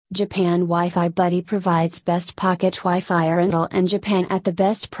Japan Wi-Fi Buddy provides best pocket Wi-Fi rental in Japan at the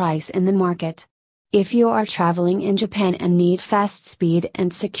best price in the market. If you are traveling in Japan and need fast speed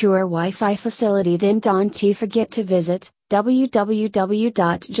and secure Wi-Fi facility, then don't forget to visit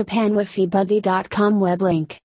www.japanwifibuddy.com web link.